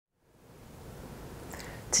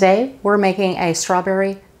Today we're making a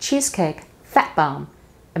strawberry cheesecake fat bomb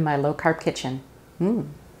in my low carb kitchen.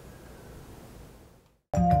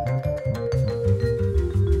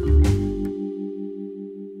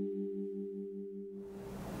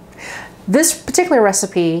 This particular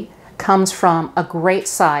recipe comes from a great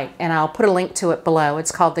site, and I'll put a link to it below.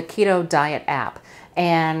 It's called the Keto Diet app,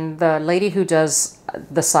 and the lady who does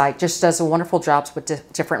the site just does a wonderful job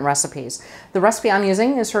with different recipes. The recipe I'm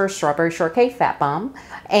using is her strawberry shortcake fat bomb,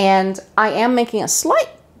 and I am making a slight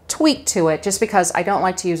tweak to it just because I don't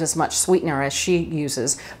like to use as much sweetener as she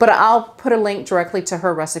uses, but I'll put a link directly to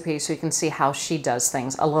her recipe so you can see how she does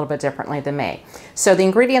things a little bit differently than me. So the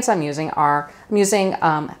ingredients I'm using are,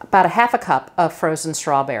 about a half a cup of frozen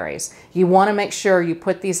strawberries. You want to make sure you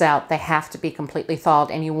put these out. They have to be completely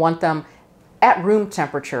thawed, and you want them at room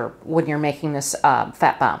temperature when you're making this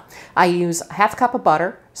fat bomb. I use half a cup of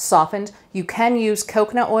butter, softened. You can use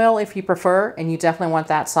coconut oil if you prefer, and you definitely want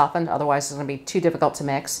that softened, otherwise it's going to be too difficult to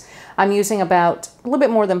mix. I'm using about a little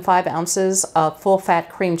bit more than 5 ounces of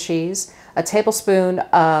full-fat cream cheese, a tablespoon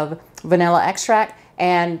of vanilla extract,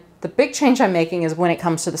 and the big change I'm making is when it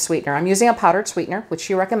comes to the sweetener. I'm using a powdered sweetener, which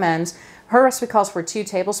she recommends. Her recipe calls for 2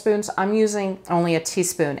 tablespoons. I'm using only a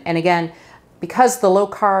teaspoon. And again, because the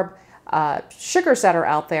low-carb sugars that are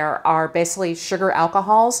out there are basically sugar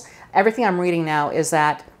alcohols, everything I'm reading now is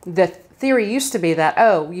that the theory used to be that,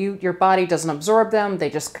 oh, your body doesn't absorb them, they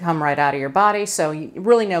just come right out of your body, so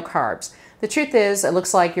really no carbs. The truth is, it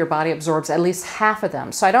looks like your body absorbs at least half of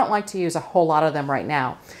them, so I don't like to use a whole lot of them right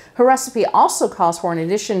now. Her recipe also calls for, in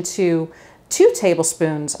addition to 2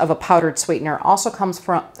 tablespoons of a powdered sweetener, also comes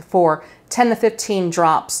for 10 to 15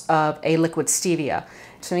 drops of a liquid stevia.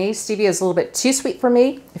 To me, stevia is a little bit too sweet for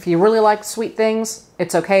me. If you really like sweet things,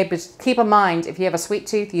 it's okay, but keep in mind, if you have a sweet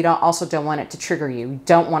tooth, you also don't want it to trigger you. You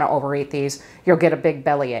don't want to overeat these. You'll get a big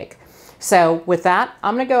bellyache. So with that,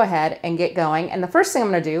 I'm going to go ahead and get going. And the first thing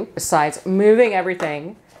I'm going to do, besides moving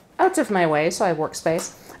everything out of my way so I have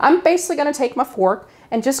workspace, I'm basically going to take my fork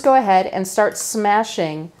and just go ahead and start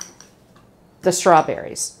smashing the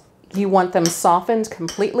strawberries. You want them softened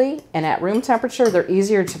completely, and at room temperature, they're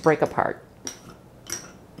easier to break apart.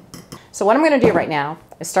 So what I'm going to do right now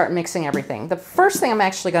is start mixing everything. The first thing I'm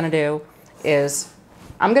actually going to do is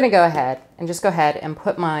I'm going to go ahead and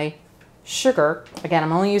put my sugar, again,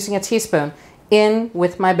 I'm only using a teaspoon, in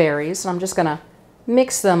with my berries. And I'm just going to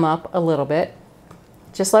mix them up a little bit.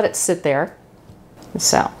 Just let it sit there.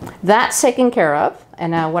 So that's taken care of.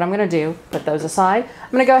 And now what I'm going to do, put those aside,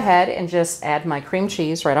 I'm going to go ahead and just add my cream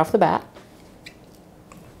cheese right off the bat.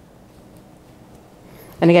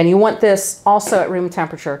 And again, you want this also at room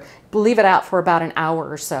temperature. Leave it out for about an hour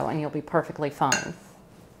or so and you'll be perfectly fine.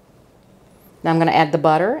 Now I'm going to add the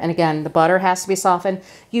butter. And again, the butter has to be softened.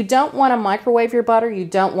 You don't want to microwave your butter. You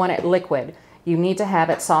don't want it liquid. You need to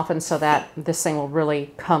have it softened so that this thing will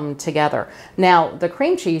really come together. Now, the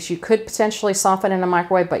cream cheese, you could potentially soften in a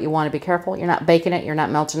microwave, but you want to be careful. You're not baking it. You're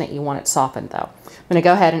not melting it. You want it softened, though. I'm going to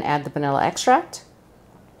go ahead and add the vanilla extract.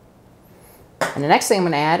 And the next thing I'm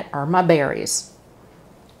going to add are my berries.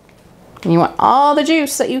 And you want all the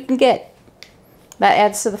juice that you can get. That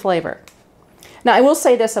adds to the flavor. Now, I will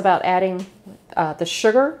say this about adding the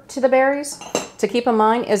sugar to the berries. To keep in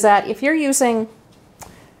mind is that if you're using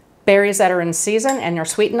berries that are in season and they're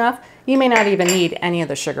sweet enough, you may not even need any of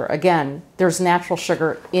the sugar. Again, there's natural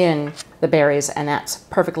sugar in the berries, and that's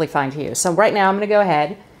perfectly fine to use. So right now, I'm going to go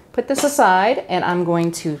ahead, put this aside, and I'm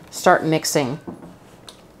going to start mixing.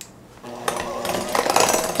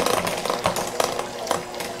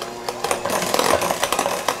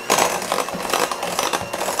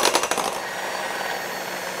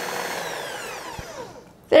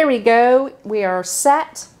 There we go. We are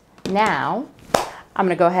set. Now, I'm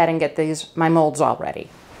going to go ahead and get my molds all ready.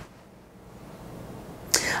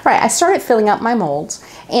 All right, I started filling up my molds,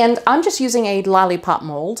 and I'm just using a lollipop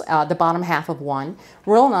mold, the bottom half of one.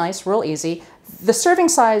 Real nice, real easy. The serving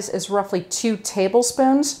size is roughly 2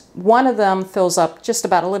 tablespoons. One of them fills up just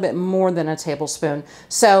about a little bit more than a tablespoon.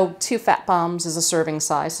 So 2 fat bombs is a serving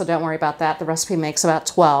size, so don't worry about that. The recipe makes about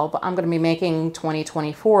 12. I'm going to be making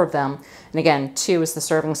 24 of them. And again, 2 is the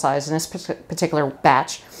serving size in this particular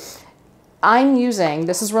batch. I'm using,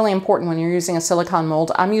 this is really important when you're using a silicone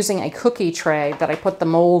mold, I'm using a cookie tray that I put the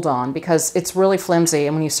mold on because it's really flimsy.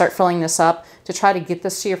 And when you start filling this up, to try to get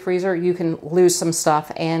this to your freezer, you can lose some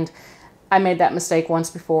stuff. And I made that mistake once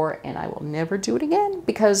before, and I will never do it again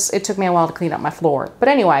because it took me a while to clean up my floor. But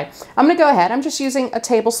anyway, I'm going to go ahead. I'm just using a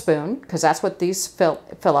tablespoon because that's what these fill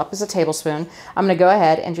up, is a tablespoon. I'm going to go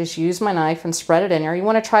ahead and just use my knife and spread it in there. You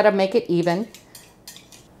want to try to make it even.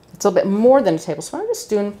 It's a little bit more than a tablespoon. I'm just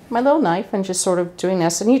doing my little knife and just sort of doing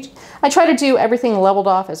this. And I try to do everything leveled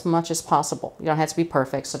off as much as possible. You don't have to be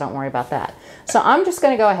perfect, so don't worry about that. So I'm just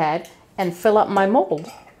going to go ahead and fill up my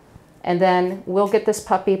mold. And then we'll get this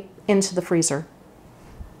puppy into the freezer.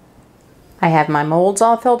 I have my molds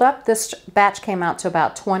all filled up. This batch came out to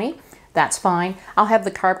about 20. That's fine. I'll have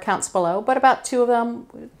the carb counts below, but about 2 of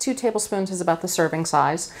them, 2 tablespoons is about the serving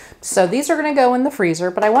size. So these are going to go in the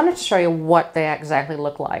freezer, but I wanted to show you what they exactly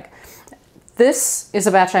look like. This is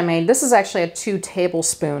a batch I made. This is actually a 2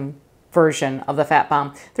 tablespoon version of the Fat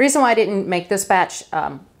Bomb. The reason why I didn't make this batch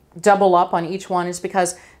double up on each one is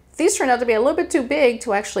because these turned out to be a little bit too big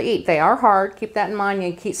to actually eat. They are hard. Keep that in mind.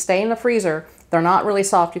 You stay in the freezer. They're not really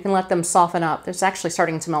soft. You can let them soften up. It's actually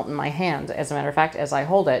starting to melt in my hand, as a matter of fact, as I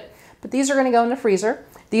hold it. But these are going to go in the freezer.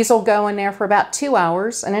 These will go in there for about 2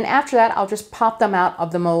 hours. And then after that, I'll just pop them out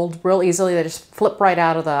of the mold real easily. They just flip right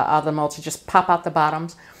out of the mold. So just pop out the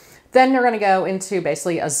bottoms. Then they're going to go into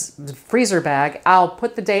basically a freezer bag. I'll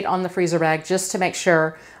put the date on the freezer bag just to make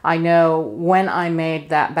sure I know when I made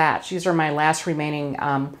that batch. These are my last remaining,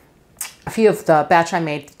 a few of the batch I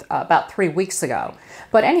made about 3 weeks ago.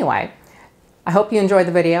 But anyway, I hope you enjoyed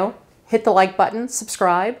the video. Hit the like button,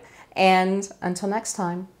 subscribe, and until next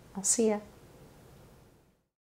time, I'll see ya.